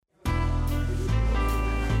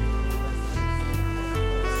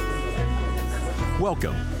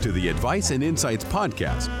Welcome to the Advice and Insights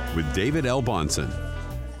Podcast with David L. Bahnsen.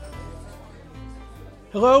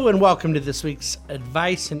 Hello and welcome to this week's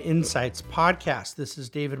Advice and Insights Podcast. This is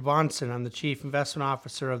David Bahnsen. I'm the Chief Investment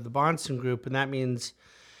Officer of the Bahnsen Group, and that means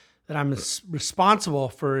that I'm responsible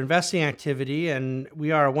for investing activity, and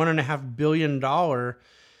we are a $1.5 billion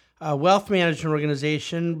wealth management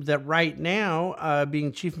organization that right now,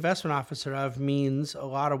 being Chief Investment Officer of, means a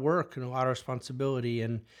lot of work and a lot of responsibility,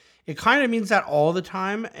 and it kind of means that all the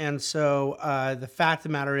time. And so the fact of the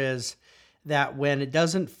matter is that when it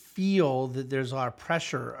doesn't feel that there's a lot of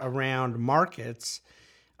pressure around markets,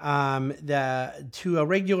 to a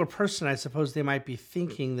regular person, I suppose they might be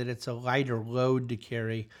thinking that it's a lighter load to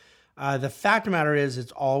carry. The fact of the matter is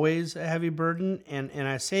it's always a heavy burden, and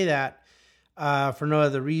I say that for no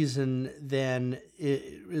other reason than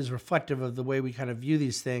it is reflective of the way we kind of view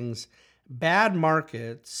these things. Bad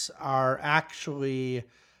markets are actually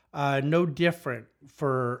no different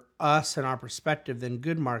for us and our perspective than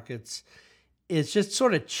good markets. It just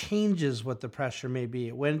sort of changes what the pressure may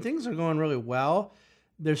be. When things are going really well,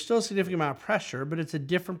 there's still a significant amount of pressure, but it's a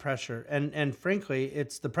different pressure. And frankly,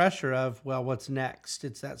 it's the pressure of, well, what's next?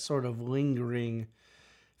 It's that sort of lingering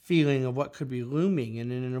feeling of what could be looming.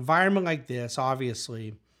 And in an environment like this,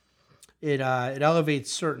 obviously, it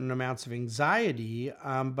elevates certain amounts of anxiety.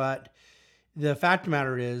 But the fact of the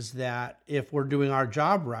matter is that if we're doing our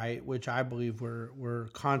job right, which I believe we're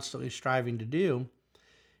constantly striving to do,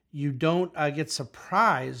 you don't get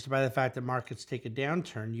surprised by the fact that markets take a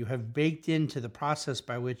downturn. You have baked into the process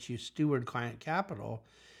by which you steward client capital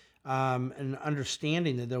an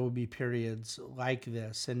understanding that there will be periods like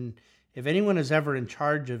this. And if anyone is ever in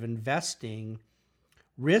charge of investing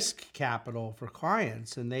risk capital for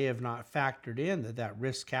clients and they have not factored in that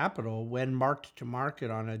risk capital, when marked to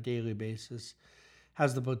market on a daily basis,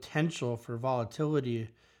 has the potential for volatility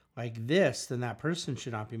like this, then that person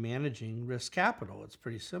should not be managing risk capital. It's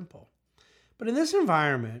pretty simple. But in this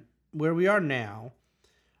environment where we are now,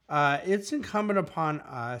 it's incumbent upon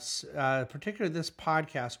us, particularly this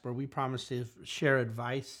podcast where we promise to share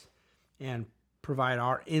advice and provide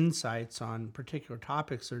our insights on particular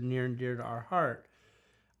topics that are near and dear to our heart.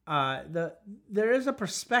 There is a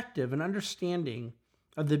perspective, an understanding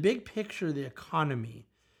of the big picture of the economy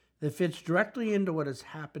that fits directly into what is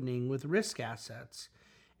happening with risk assets.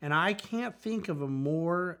 And I can't think of a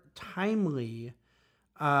more timely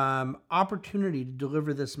opportunity to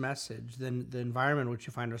deliver this message than the environment in which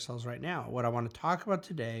we find ourselves right now. What I want to talk about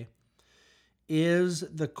today is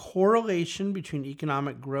the correlation between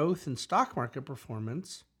economic growth and stock market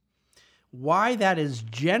performance, why that is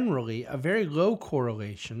generally a very low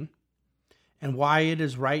correlation, and why it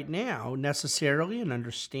is right now necessarily and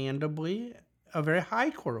understandably a very high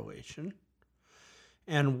correlation,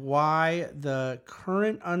 and why the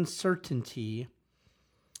current uncertainty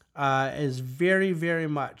is very, very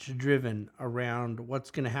much driven around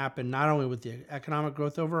what's going to happen not only with the economic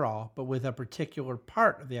growth overall, but with a particular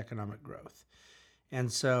part of the economic growth. And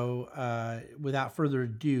so without further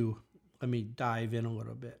ado, let me dive in a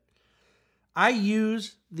little bit. I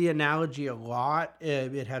use the analogy a lot.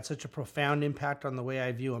 It had such a profound impact on the way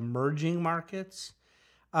I view emerging markets.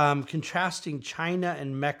 Contrasting China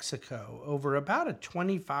and Mexico over about a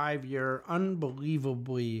 25-year,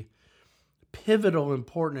 unbelievably pivotal,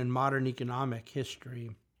 important, and modern economic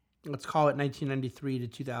history. Let's call it 1993 to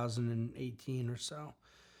 2018 or so.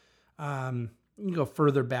 You can go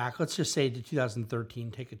further back. Let's just say to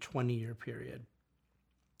 2013, take a 20-year period.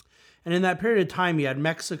 And in that period of time, you had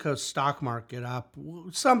Mexico's stock market up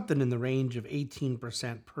something in the range of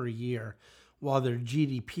 18% per year, while their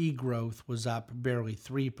GDP growth was up barely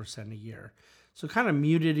 3% a year. So kind of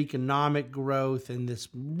muted economic growth and this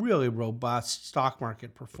really robust stock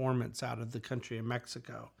market performance out of the country of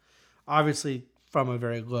Mexico. Obviously from a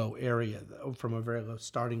very low area, though, from a very low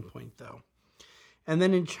starting point, though. And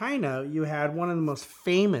then in China, you had one of the most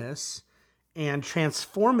famous and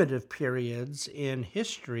transformative periods in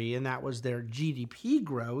history, and that was their GDP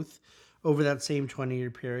growth over that same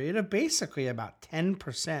 20-year period of basically about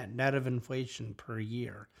 10% net of inflation per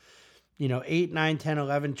year. 8, 9, 10,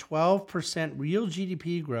 11, 12% real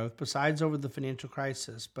GDP growth besides over the financial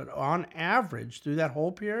crisis, but on average through that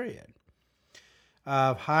whole period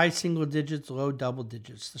of high single digits, low double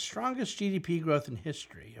digits, the strongest GDP growth in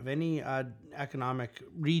history of any economic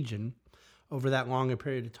region over that long a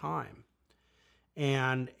period of time.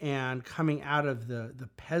 And coming out of the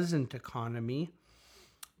peasant economy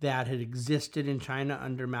that had existed in China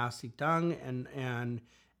under Mao Zedong and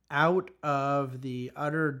out of the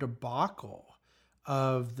utter debacle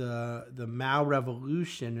of the Mao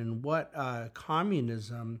Revolution and what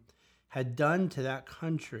communism had done to that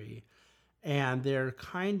country, and their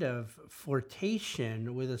kind of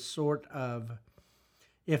flirtation with a sort of,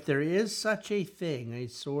 if there is such a thing, a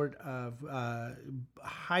sort of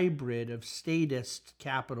hybrid of statist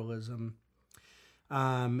capitalism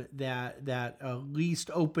that at least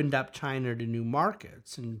opened up China to new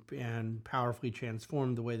markets and powerfully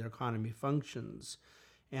transformed the way their economy functions.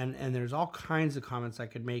 And there's all kinds of comments I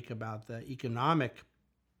could make about the economic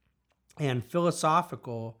and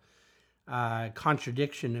philosophical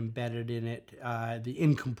contradiction embedded in it, the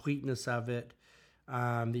incompleteness of it,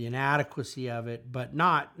 the inadequacy of it, but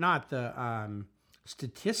not the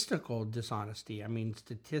statistical dishonesty. I mean,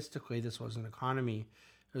 statistically, this was an economy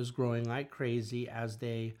that was growing like crazy as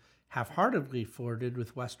they half-heartedly flirted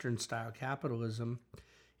with Western-style capitalism,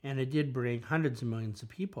 and it did bring hundreds of millions of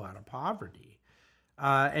people out of poverty.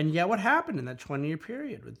 And yet what happened in that 20-year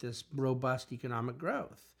period with this robust economic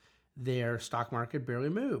growth? Their stock market barely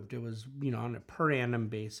moved. It was, on a per annum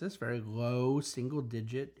basis, very low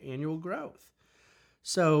single-digit annual growth.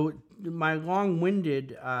 So my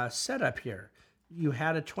long-winded setup here, you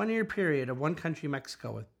had a 20-year period of one country,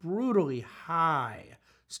 Mexico, with brutally high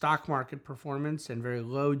stock market performance and very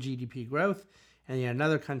low GDP growth, and you had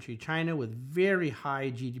another country, China, with very high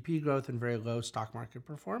GDP growth and very low stock market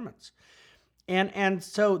performance. And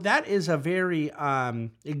so that is a very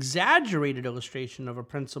exaggerated illustration of a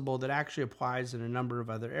principle that actually applies in a number of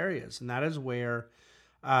other areas, and that is where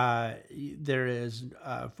there is,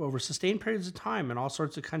 over sustained periods of time in all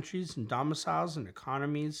sorts of countries and domiciles and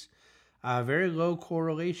economies, very low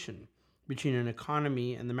correlation between an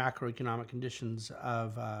economy and the macroeconomic conditions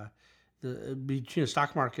of between the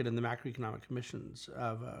stock market and the macroeconomic conditions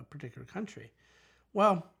of a particular country.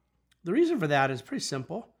 Well, the reason for that is pretty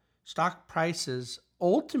simple. Stock prices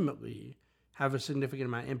ultimately have a significant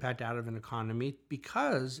amount of impact out of an economy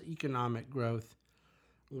because economic growth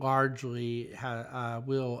largely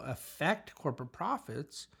will affect corporate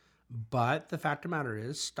profits, but the fact of the matter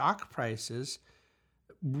is stock prices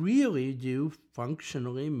really do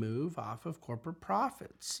functionally move off of corporate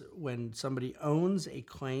profits. When somebody owns a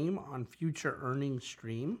claim on future earnings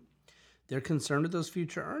stream, they're concerned with those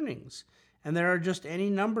future earnings. And there are just any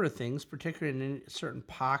number of things, particularly in certain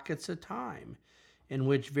pockets of time, in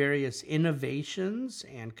which various innovations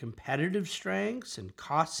and competitive strengths and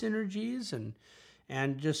cost synergies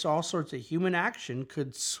and just all sorts of human action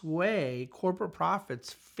could sway corporate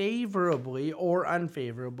profits favorably or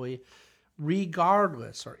unfavorably,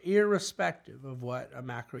 regardless or irrespective of what a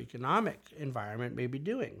macroeconomic environment may be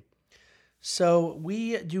doing. So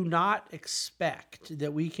we do not expect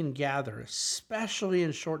that we can gather, especially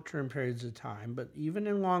in short-term periods of time, but even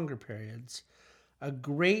in longer periods, a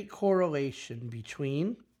great correlation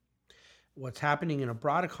between what's happening in a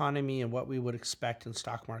broad economy and what we would expect in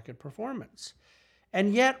stock market performance.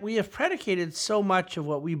 And yet we have predicated so much of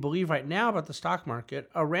what we believe right now about the stock market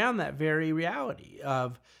around that very reality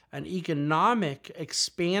of an economic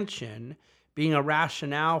expansion being a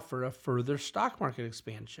rationale for a further stock market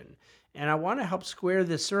expansion. And I want to help square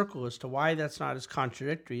this circle as to why that's not as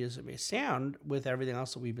contradictory as it may sound with everything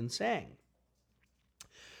else that we've been saying.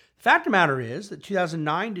 The fact of the matter is that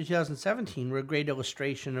 2009 to 2017 were a great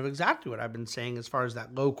illustration of exactly what I've been saying as far as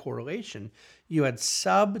that low correlation. You had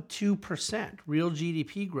sub 2% real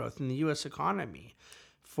GDP growth in the U.S. economy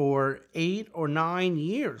for 8 or 9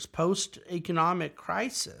 years post-economic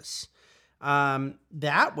crisis.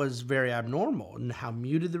 That was very abnormal, and how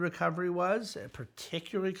muted the recovery was,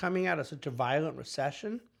 particularly coming out of such a violent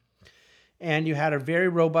recession. And you had a very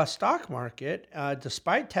robust stock market,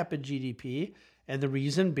 despite tepid GDP, and the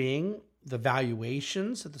reason being the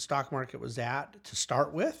valuations that the stock market was at to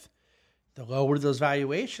start with. The lower those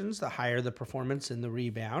valuations, the higher the performance in the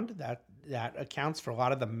rebound. That accounts for a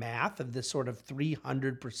lot of the math of this sort of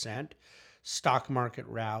 300% stock market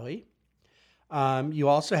rally. You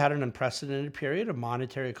also had an unprecedented period of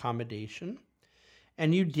monetary accommodation,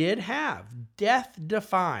 and you did have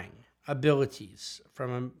death-defying abilities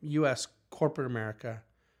from U.S. corporate America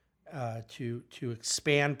to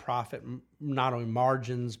expand profit, not only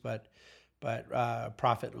margins but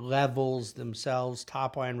profit levels themselves,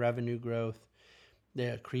 top-line revenue growth.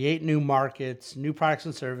 They create new markets, new products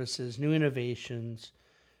and services, new innovations,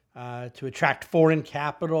 to attract foreign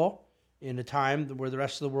capital in a time where the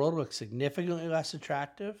rest of the world looks significantly less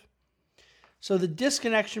attractive. So the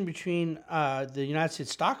disconnection between the United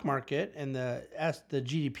States stock market and the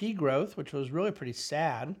GDP growth, which was really pretty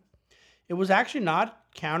sad, it was actually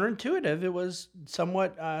not counterintuitive. It was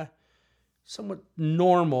somewhat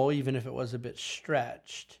normal, even if it was a bit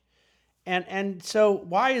stretched. And so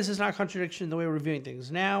why is this not contradiction in the way we're viewing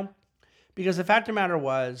things now? Because the fact of the matter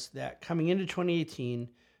was that coming into 2018,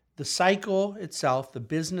 The cycle itself, the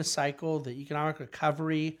business cycle, the economic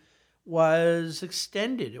recovery was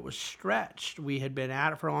extended. It was stretched. We had been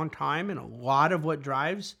at it for a long time, and a lot of what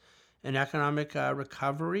drives an economic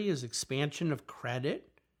recovery is expansion of credit,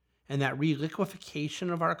 and that reliquefaction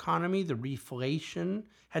of our economy, the reflation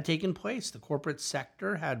had taken place. The corporate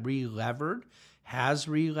sector had has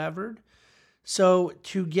relevered. So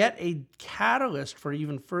to get a catalyst for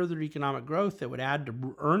even further economic growth that would add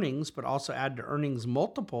to earnings, but also add to earnings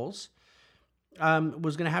multiples,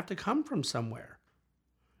 was going to have to come from somewhere.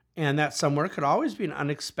 And that somewhere could always be an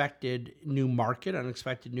unexpected new market,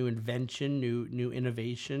 unexpected new invention, new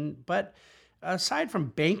innovation. But aside from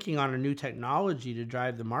banking on a new technology to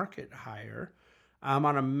drive the market higher,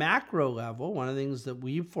 on a macro level, one of the things that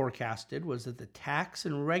we forecasted was that the tax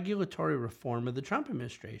and regulatory reform of the Trump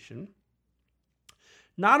administration,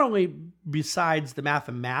 not only besides the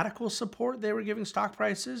mathematical support they were giving stock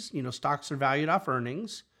prices, stocks are valued off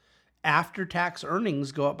earnings. After-tax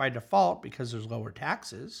earnings go up by default because there's lower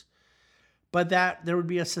taxes, but that there would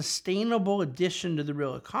be a sustainable addition to the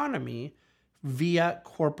real economy via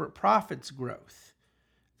corporate profits growth.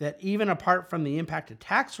 That even apart from the impact of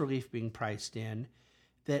tax relief being priced in,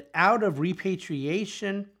 that out of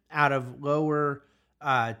repatriation, out of lower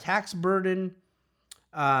tax burden,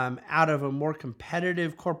 out of a more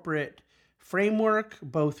competitive corporate framework,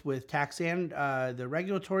 both with tax and the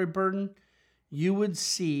regulatory burden, you would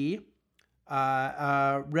see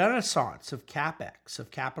a renaissance of CapEx,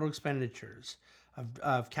 of capital expenditures,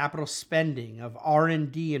 of capital spending, of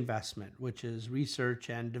R&D investment, which is research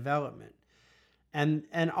and development.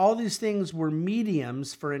 And all these things were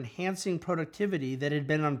mediums for enhancing productivity that had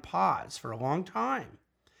been on pause for a long time.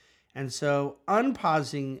 And so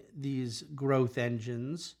unpausing these growth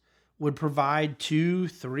engines would provide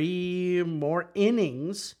 2-3 more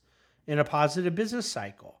innings in a positive business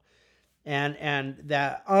cycle. And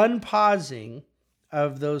that unpausing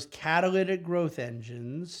of those catalytic growth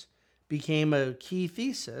engines became a key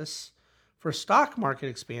thesis for stock market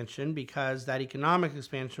expansion because that economic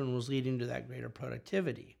expansion was leading to that greater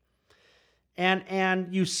productivity.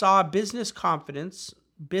 And you saw business confidence,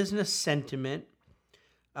 business sentiment,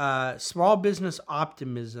 small business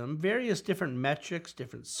optimism, various different metrics,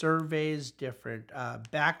 different surveys, different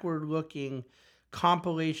backward-looking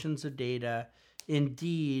compilations of data,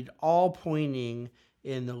 indeed all pointing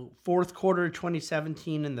in the fourth quarter of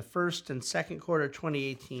 2017 and the first and second quarter of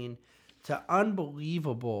 2018 to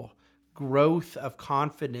unbelievable growth of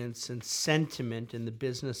confidence and sentiment in the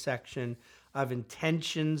business section of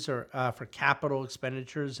intentions or for capital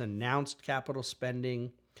expenditures, announced capital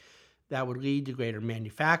spending that would lead to greater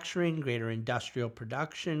manufacturing, greater industrial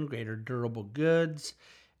production, greater durable goods,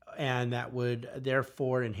 and that would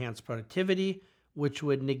therefore enhance productivity, which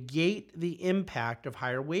would negate the impact of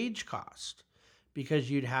higher wage cost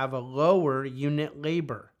because you'd have a lower unit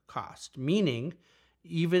labor cost, meaning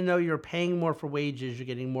even though you're paying more for wages, you're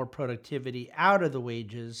getting more productivity out of the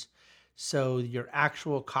wages, so your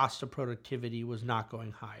actual cost of productivity was not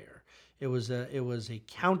going higher. It was a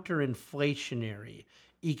counter-inflationary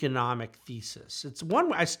economic thesis. It's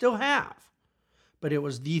one I still have, but it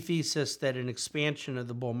was the thesis that an expansion of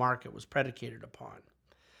the bull market was predicated upon.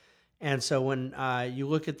 And so when you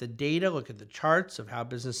look at the data, look at the charts of how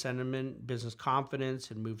business sentiment, business confidence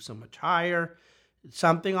had moved so much higher,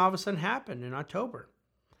 something all of a sudden happened in October.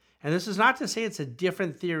 And this is not to say it's a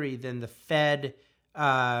different theory than the Fed,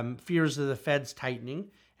 fears of the Fed's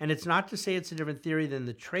tightening. And it's not to say it's a different theory than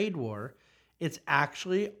the trade war. It's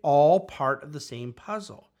actually all part of the same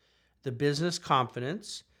puzzle. The business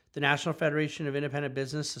confidence, the National Federation of Independent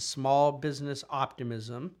Business, the small business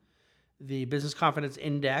optimism, the business confidence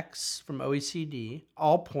index from OECD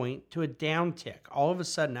all point to a downtick all of a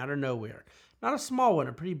sudden out of nowhere. Not a small one,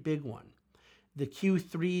 a pretty big one. The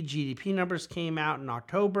Q3 GDP numbers came out in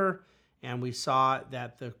October, and we saw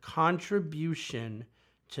that the contribution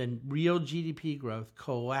to real GDP growth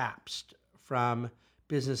collapsed from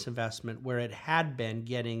business investment, where it had been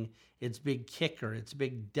getting its big kicker, its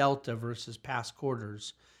big delta versus past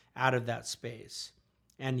quarters out of that space.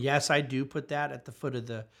 And yes, I do put that at the foot of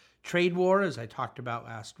the trade war, as I talked about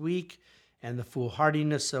last week, and the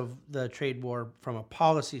foolhardiness of the trade war from a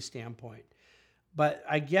policy standpoint. But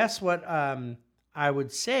I guess what I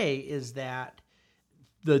would say is that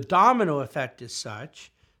the domino effect is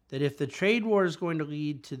such that if the trade war is going to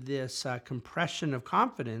lead to this compression of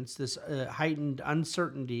confidence, this heightened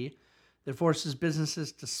uncertainty that forces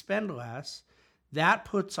businesses to spend less, that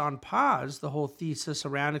puts on pause the whole thesis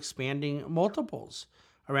around expanding multiples,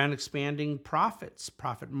 around expanding profits,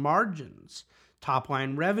 profit margins,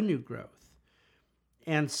 top-line revenue growth.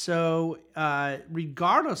 And so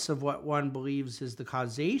regardless of what one believes is the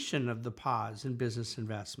causation of the pause in business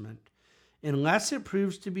investment, unless it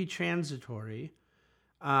proves to be transitory,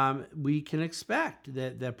 we can expect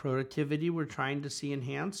that the productivity we're trying to see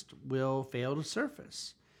enhanced will fail to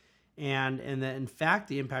surface. And that, in fact,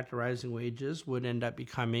 the impact of rising wages would end up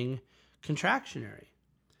becoming contractionary.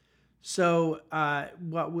 So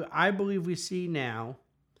what I believe we see now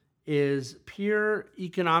is pure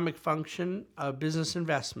economic function of business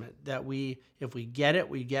investment, that if we get it,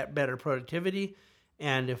 we get better productivity.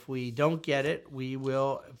 And if we don't get it, we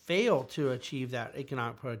will fail to achieve that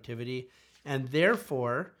economic productivity and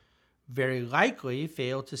therefore very likely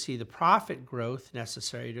fail to see the profit growth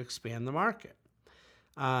necessary to expand the market.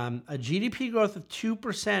 A GDP growth of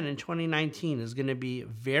 2% in 2019 is going to be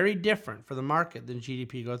very different for the market than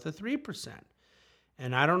GDP growth of 3%.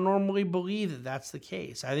 And I don't normally believe that that's the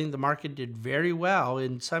case. I think the market did very well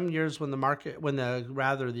in some years when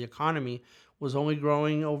the economy was only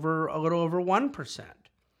growing a little over 1%.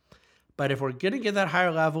 But if we're going to get that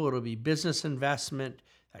higher level, it'll be business investment,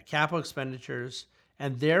 capital expenditures,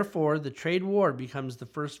 and therefore the trade war becomes the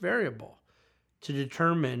first variable to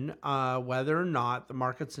determine whether or not the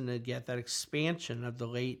market's going to get that expansion of the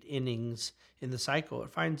late innings in the cycle it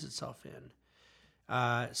finds itself in.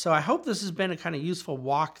 So I hope this has been a kind of useful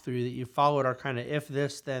walkthrough that you followed our kind of if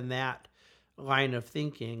this, then that line of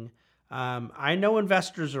thinking. I know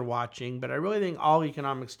investors are watching, but I really think all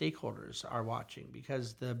economic stakeholders are watching,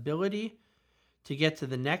 because the ability to get to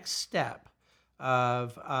the next step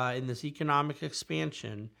of in this economic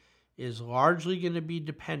expansion is largely going to be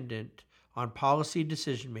dependent on policy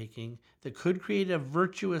decision-making that could create a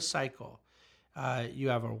virtuous cycle. You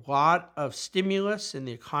have a lot of stimulus in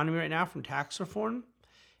the economy right now from tax reform.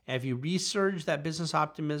 And if you resurge that business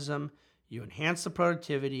optimism, you enhance the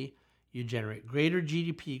productivity, you generate greater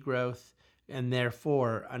GDP growth, and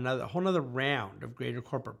therefore a whole other round of greater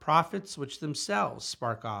corporate profits, which themselves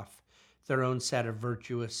spark off their own set of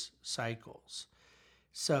virtuous cycles.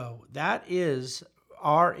 So that is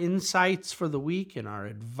our insights for the week, and our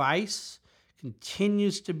advice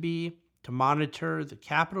continues to be to monitor the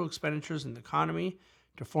capital expenditures in the economy,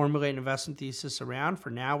 to formulate an investment thesis around.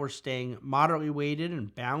 For now, we're staying moderately weighted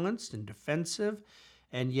and balanced and defensive,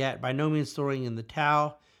 and yet by no means throwing in the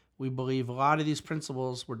towel. We believe a lot of these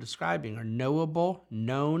principles we're describing are knowable,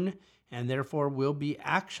 known, and therefore will be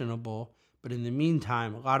actionable. But in the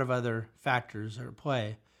meantime, a lot of other factors are at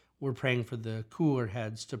play. We're praying for the cooler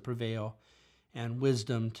heads to prevail and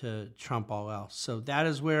wisdom to trump all else. So that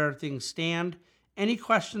is where things stand. Any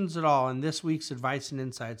questions at all on this week's Advice and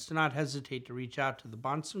Insights, do not hesitate to reach out to the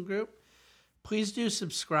Bahnsen Group. Please do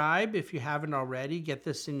subscribe if you haven't already. Get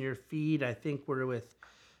this in your feed. I think we're with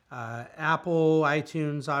Apple,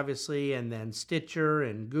 iTunes, obviously, and then Stitcher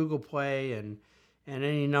and Google Play and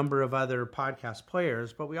any number of other podcast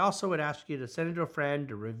players. But we also would ask you to send it to a friend,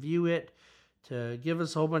 to review it, to give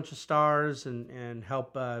us a whole bunch of stars and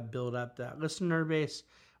help build up that listener base,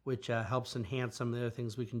 which helps enhance some of the other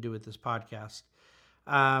things we can do with this podcast.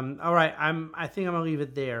 All right, I think I'm going to leave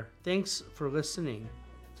it there. Thanks for listening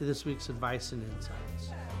to this week's Advice and Insights.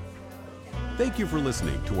 Thank you for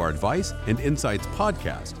listening to our Advice and Insights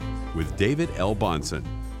podcast with David L. Bahnsen.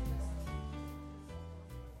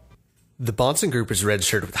 The Bahnsen Group is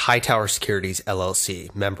registered with Hightower Securities,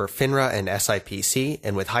 LLC, member FINRA and SIPC,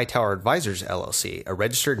 and with Hightower Advisors, LLC, a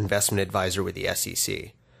registered investment advisor with the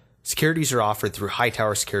SEC. Securities are offered through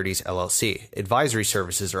Hightower Securities, LLC. Advisory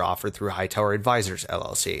services are offered through Hightower Advisors,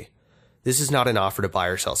 LLC. This is not an offer to buy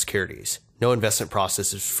or sell securities. No investment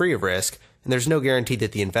process is free of risk, and there's no guarantee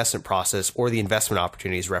that the investment process or the investment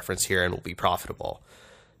opportunities referenced herein will be profitable.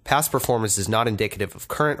 Past performance is not indicative of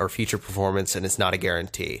current or future performance and is not a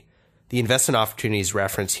guarantee. The investment opportunities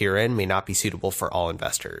referenced herein may not be suitable for all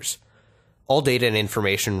investors. All data and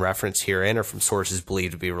information referenced herein are from sources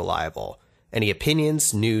believed to be reliable. Any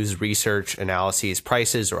opinions, news, research, analyses,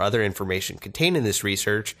 prices, or other information contained in this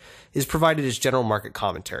research is provided as general market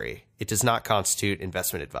commentary. It does not constitute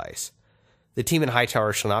investment advice. The team in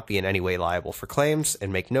Hightower shall not be in any way liable for claims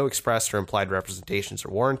and make no express or implied representations or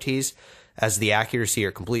warranties as the accuracy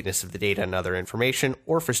or completeness of the data and other information,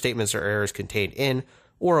 or for statements or errors contained in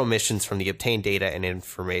or omissions from the obtained data and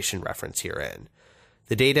information referenced herein.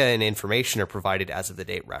 The data and information are provided as of the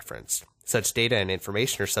date referenced. Such data and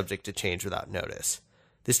information are subject to change without notice.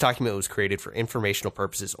 This document was created for informational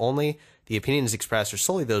purposes only. The opinions expressed are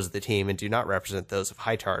solely those of the team and do not represent those of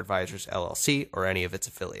Hightower Advisors, LLC, or any of its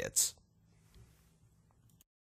affiliates.